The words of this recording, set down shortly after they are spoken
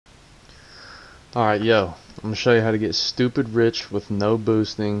Alright, yo, I'm gonna show you how to get stupid rich with no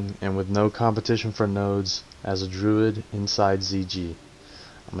boosting and with no competition for nodes as a druid inside ZG.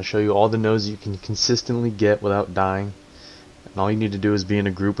 I'm gonna show you all the nodes you can consistently get without dying, and all you need to do is be in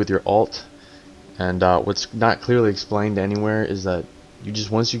a group with your alt. And what's not clearly explained anywhere is that you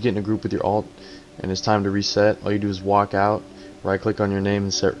just, once you get in a group with your alt and it's time to reset, all you do is walk out, right click on your name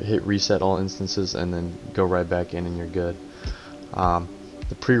and hit reset all instances, and then go right back in and you're good.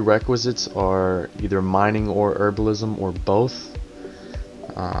 The prerequisites are either mining or herbalism or both.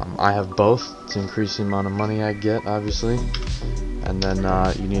 I have both to increase the amount of money I get, obviously. And then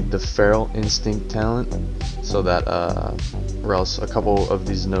you need the feral instinct talent, so that or else a couple of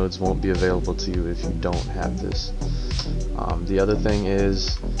these nodes won't be available to you if you don't have this. The other thing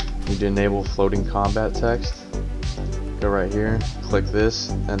is you need to enable floating combat text. Go right here, click this,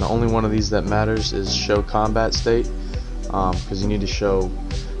 and the only one of these that matters is show combat state, because you need to show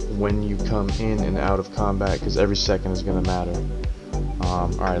when you come in and out of combat, because every second is going to matter.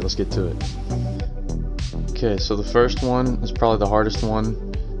 Alright, let's get to it. Okay, so the first one is probably the hardest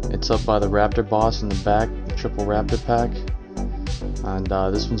one. It's up by the raptor boss in the back, the triple raptor pack. And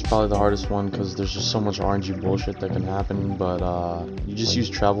this one's probably the hardest one because there's just so much RNG bullshit that can happen. But you just use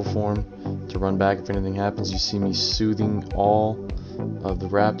travel form to run back if anything happens. You see me soothing all of the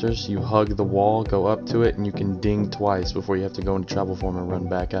raptors. You hug the wall, go up to it, and you can ding twice before you have to go into travel form and run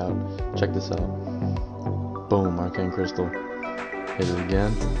back out. Check this out. Boom, arcane crystal. Hit it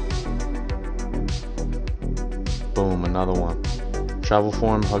again. Boom, another one. Travel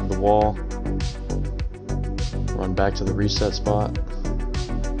form, hug the wall, run back to the reset spot,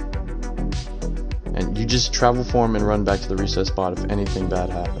 and you just travel form and run back to the reset spot if anything bad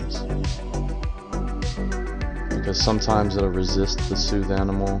happens, because sometimes it'll resist the soothe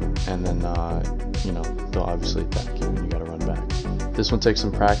animal, and then you know, they'll obviously attack you and you gotta run back. This one takes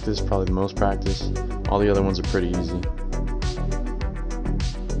some practice, probably the most practice. All the other ones are pretty easy.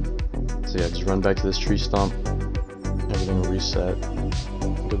 So yeah, just run back to this tree stump, everything will reset,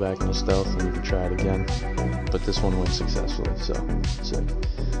 go back into stealth, and you can try it again. But this one went successfully, so sick.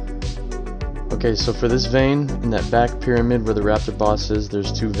 Okay, so for this vein, in that back pyramid where the raptor boss is,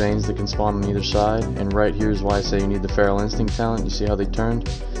 there's two veins that can spawn on either side, and right here is why I say you need the feral instinct talent. You see how they turned?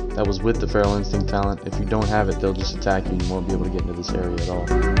 That was with the feral instinct talent. If you don't have it, they'll just attack you and you won't be able to get into this area at all.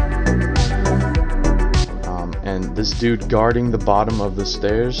 And this dude guarding the bottom of the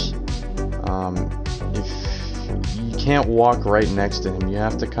stairs, if you can't walk right next to him, you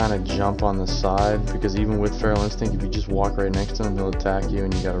have to kind of jump on the side, because even with feral instinct, if you just walk right next to him, he'll attack you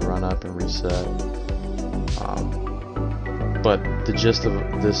and you gotta run up and reset. But the gist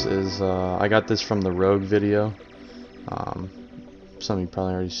of this is, I got this from the Rogue video. Some of you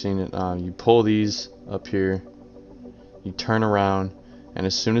probably already seen it. You pull these up here, you turn around, and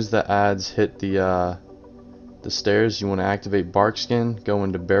as soon as the adds hit the stairs, you want to activate bark skin, go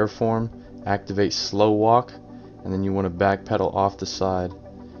into bear form, activate slow walk, and then you want to backpedal off the side.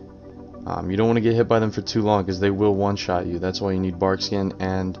 You don't want to get hit by them for too long because they will one-shot you. That's why you need bark skin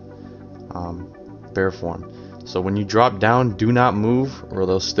and bear form. So when you drop down, do not move or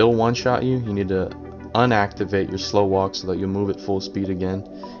they'll still one-shot you. You need to unactivate your slow walk so that you'll move at full speed again,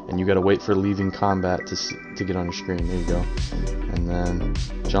 and you got to wait for leaving combat to get on your screen. There you go. And then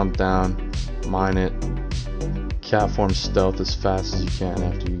jump down, mine it, cat form stealth as fast as you can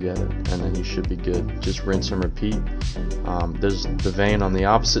after you get it, and then you should be good. Just rinse and repeat. There's the vein on the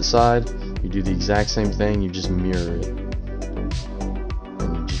opposite side. You do the exact same thing, you just mirror it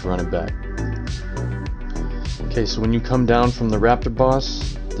and you just run it back. Okay, so when you come down from the raptor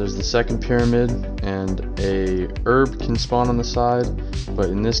boss, there's the second pyramid, and a herb can spawn on the side, but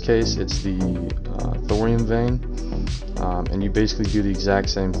in this case it's the thorium vein, and you basically do the exact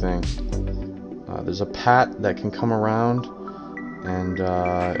same thing. There's a pat that can come around, and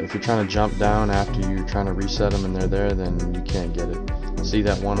if you're trying to jump down after you're trying to reset them and they're there, then you can't get it. See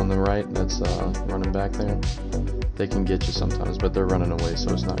that one on the right that's running back there? They can get you sometimes, but they're running away,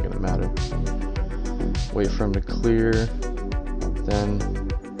 so it's not going to matter. Wait for them to clear, then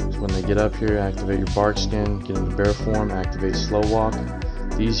when they get up here, activate your bark skin, get into bear form, activate slow walk.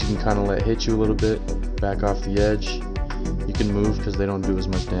 These you can kind of let hit you a little bit, back off the edge. You can move because they don't do as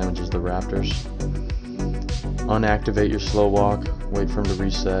much damage as the raptors. Unactivate your slow walk, wait for them to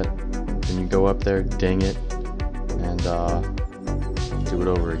reset, then you go up there, ding it, and do it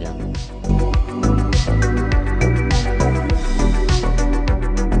over again.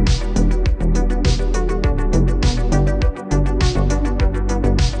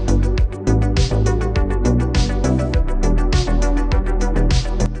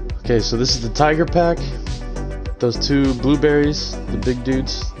 Okay, so this is the tiger pack. Those two blueberries, the big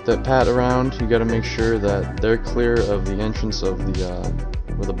dudes, that pat around, you got to make sure that they're clear of the entrance of the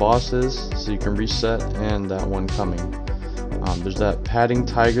where the boss is, so you can reset, and that one coming. There's that padding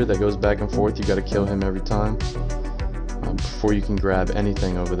tiger that goes back and forth. You got to kill him every time before you can grab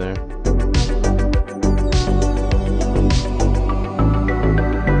anything over there.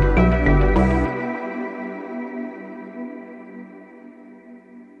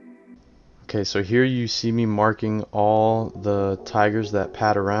 Okay, so here you see me marking all the tigers that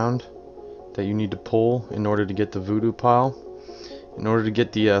pat around that you need to pull in order to get the voodoo pile. In order to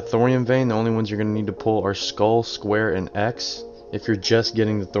get the thorium vein, the only ones you're going to need to pull are skull, square, and X if you're just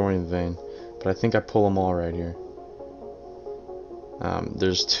getting the thorium vein. But I think I pull them all right here.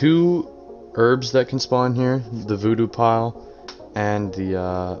 There's 2 herbs that can spawn here, the voodoo pile and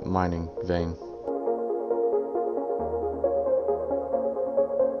the mining vein.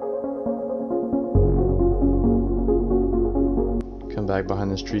 Come back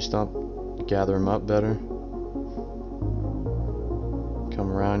behind this tree stump, gather them up better. Come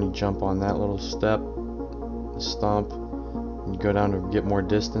around, you jump on that little step, the stump, and you go down to get more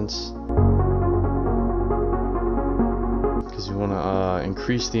distance. Because you want to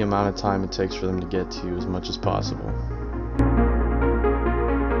increase the amount of time it takes for them to get to you as much as possible.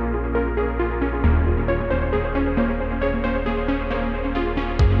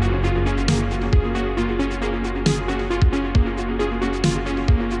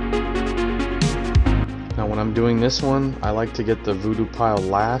 When I'm doing this one, I like to get the voodoo pile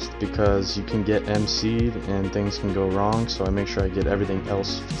last because you can get MC'd and things can go wrong, so I make sure I get everything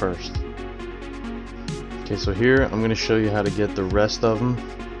else first. Okay, so here I'm going to show you how to get the rest of them,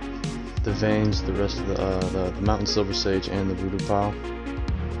 the veins, the rest of the mountain silver sage and the voodoo pile.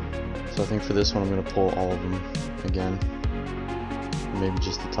 So I think for this one I'm going to pull all of them again, maybe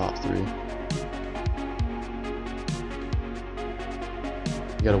just the top 3.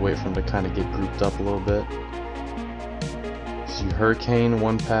 You gotta wait for them to kind of get grouped up a little bit. So you hurricane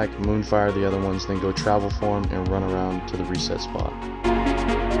one pack, moonfire the other ones, then go travel form and run around to the reset spot.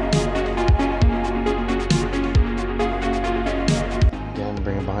 Again,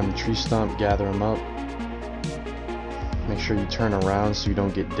 bring them behind the tree stump, gather them up. Make sure you turn around so you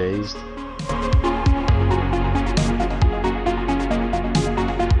don't get dazed.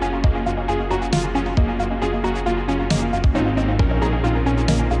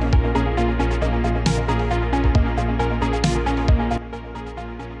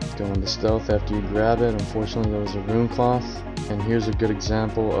 Go into stealth after you grab it. Unfortunately, there was a rune cloth, and here's a good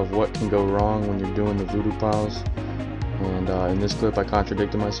example of what can go wrong when you're doing the voodoo piles. And in this clip I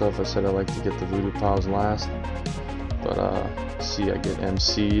contradicted myself. I said I like to get the voodoo piles last, but see, I get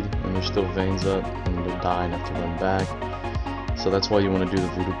MC'd and there's still veins up and they'll die and have to run back. So that's why you want to do the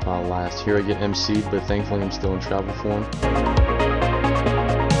voodoo pile last. Here I get MC'd, but thankfully I'm still in travel form.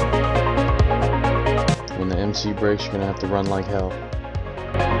 When the MC breaks, you're gonna have to run like hell.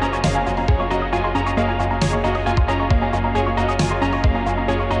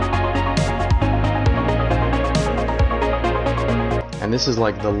 And this is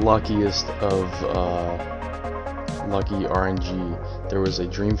like the luckiest of lucky RNG. There was a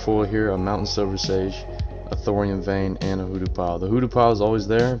dream foil here, a mountain silver sage, a thorium vein, and a hoodoo pile. The hoodoo pile is always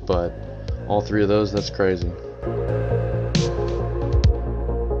there, but all 3 of those, that's crazy.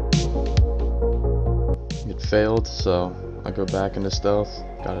 It failed, so I go back into stealth.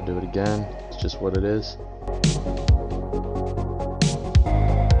 Gotta do it again. It's just what it is.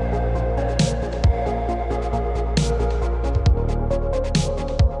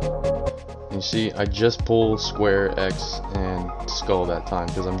 You see, I just pull square, X, and skull that time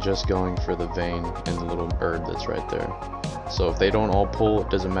because I'm just going for the vein and the little herb that's right there. So if they don't all pull, it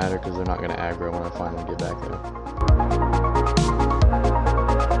doesn't matter because they're not going to aggro when I finally get back there.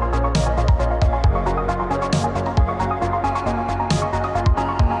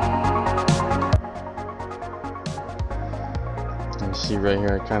 And you see right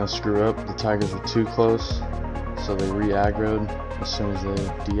here, I kind of screw up. The tigers were too close, so they re-aggroed as soon as they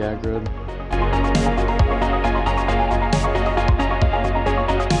de-aggroed.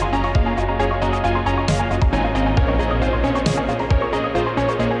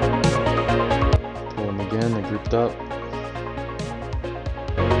 Pull them again, they're grouped up.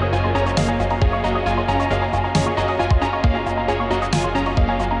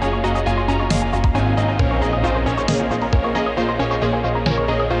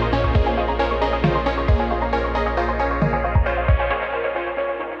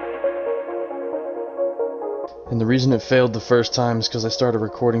 And the reason it failed the first time is because I started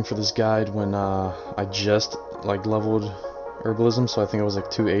recording for this guide when I just like leveled herbalism, so I think it was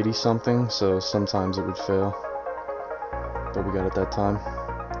like 280 something, so sometimes it would fail, but we got it that time.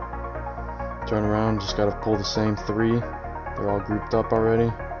 Turn around, just gotta pull the same 3. They're all grouped up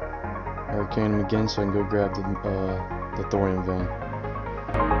already. Arcane them again so I can go grab the thorium vein.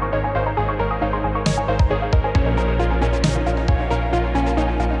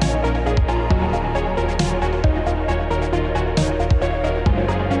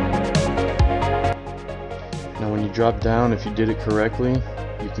 Now when you drop down, if you did it correctly,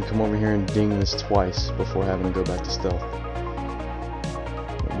 you can come over here and ding this twice before having to go back to stealth.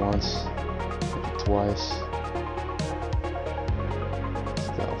 Once, twice,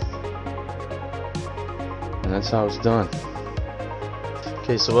 stealth. And that's how it's done.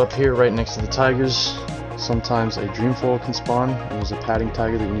 Okay, so up here right next to the tigers, sometimes a dream foil can spawn, and there's a padding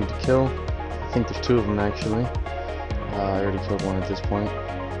tiger that you need to kill. I think there's 2 of them actually. I already killed one at this point.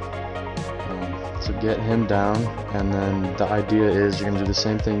 So get him down, and then the idea is you're going to do the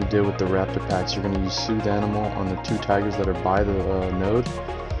same thing you did with the raptor packs. You're going to use Soothe Animal on the 2 tigers that are by the node,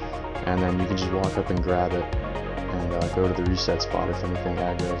 and then you can just walk up and grab it and go to the reset spot if anything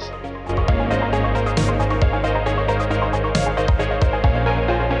aggros.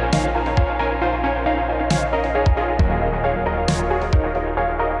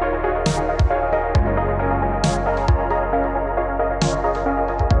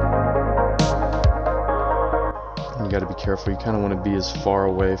 You got to be careful. You kind of want to be as far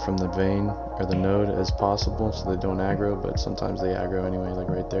away from the vein or the node as possible so they don't aggro, but sometimes they aggro anyway, like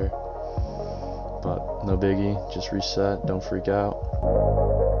right there. But no biggie, just reset, don't freak out.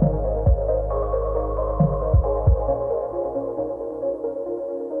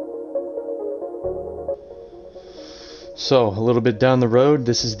 So a little bit down the road,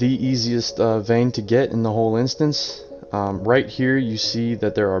 this is the easiest vein to get in the whole instance. Right here you see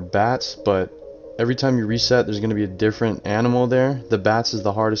that there are bats, but every time you reset, there's going to be a different animal there. The bats is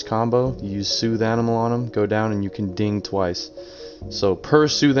the hardest combo. You use Soothe Animal on them, go down, and you can ding twice. So per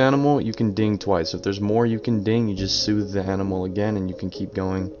Soothe Animal, you can ding twice. If there's more you can ding, you just soothe the animal again, and you can keep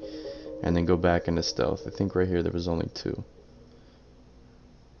going, and then go back into stealth. I think right here there was only 2.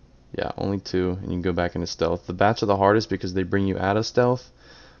 Yeah, only 2, and you can go back into stealth. The bats are the hardest because they bring you out of stealth.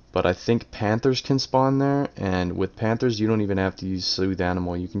 But I think panthers can spawn there, and with panthers you don't even have to use Soothe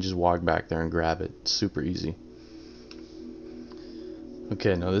Animal. You can just walk back there and grab it. It's super easy.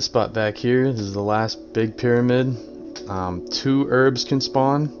 Okay, now this spot back here, this is the last big pyramid. 2 herbs can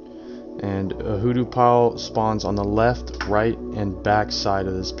spawn, and a hoodoo pile spawns on the left, right, and back side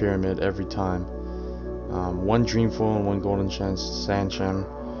of this pyramid every time. 1 dream foil and 1 golden sand gem.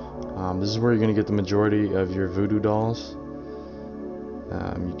 This is where you're going to get the majority of your voodoo dolls.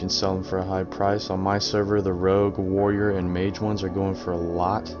 You can sell them for a high price. On my server, the rogue, warrior, and mage ones are going for a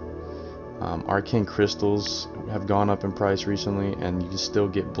lot. Arcane crystals have gone up in price recently, and you can still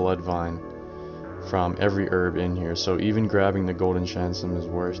get blood vine from every herb in here. So even grabbing the golden shansom is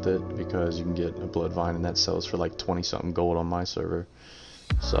worth it because you can get a blood vine, and that sells for like 20 something gold on my server.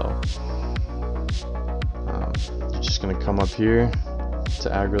 So you're just gonna come up here to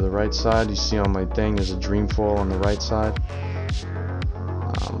aggro the right side. You see on my thing there's a dream foil on the right side.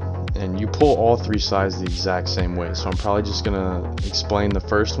 And you pull all 3 sides the exact same way, so I'm probably just gonna explain the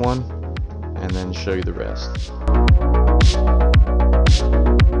first one and then show you the rest.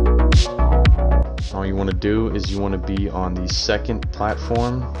 All you want to do is you want to be on the second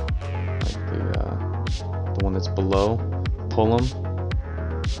platform, like the one that's below. Pull them,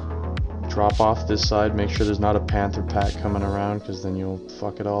 drop off this side, make sure there's not a panther pack coming around because then you'll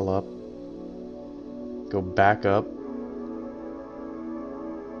fuck it all up. Go back up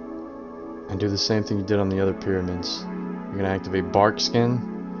and do the same thing you did on the other pyramids. You're going to activate bark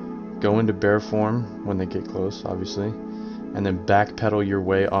skin, go into bear form when they get close, obviously, and then backpedal your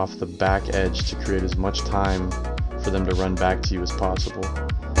way off the back edge to create as much time for them to run back to you as possible.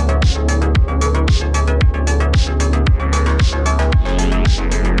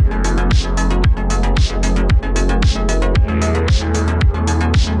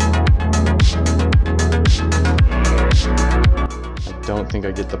 I don't think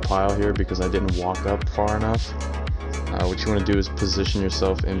I get the pile here because I didn't walk up far enough. What you want to do is position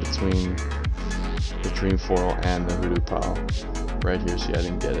yourself in between the dream foil and the hoodoo pile. Right here, see I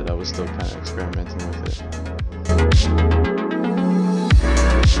didn't get it. I was still kind of experimenting with it.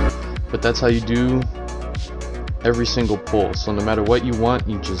 But that's how you do every single pull. So no matter what you want,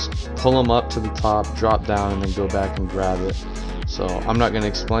 you just pull them up to the top, drop down, and then go back and grab it. So I'm not going to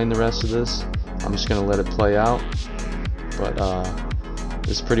explain the rest of this. I'm just going to let it play out. But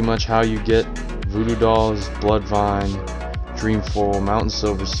this is pretty much how you get voodoo dolls, blood vine, dream foil, mountain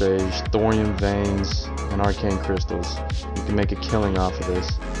silver sage, thorium veins, and arcane crystals. You can make a killing off of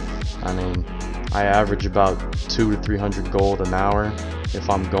this. I mean, I average about 200 to 300 gold an hour if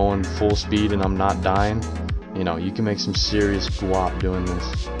I'm going full speed and I'm not dying, you know, you can make some serious guap doing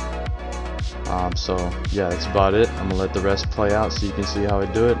this. So yeah, that's about it. I'm gonna let the rest play out so you can see how I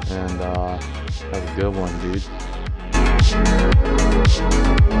do it, and have a good one, dude.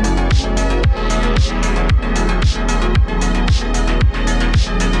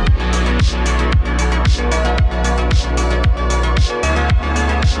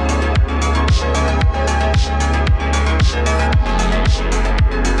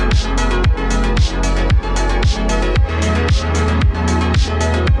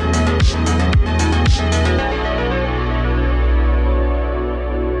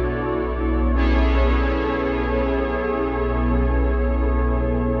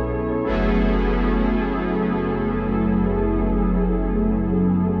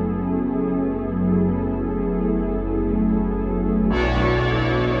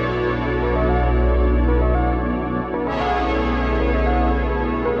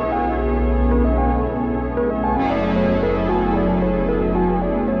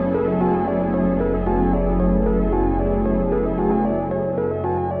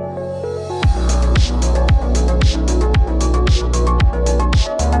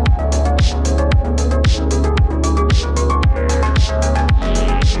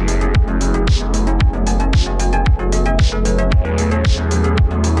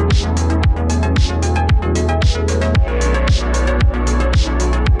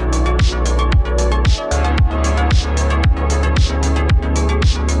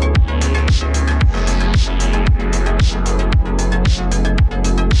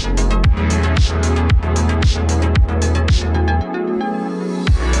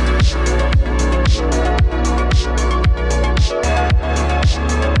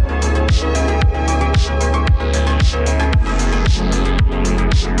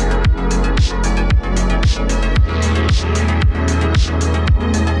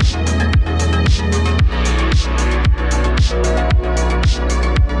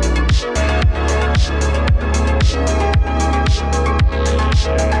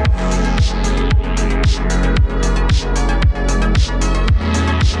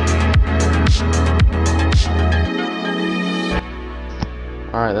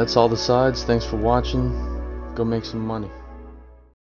 Alright, that's all the sides. Thanks for watching. Go make some money.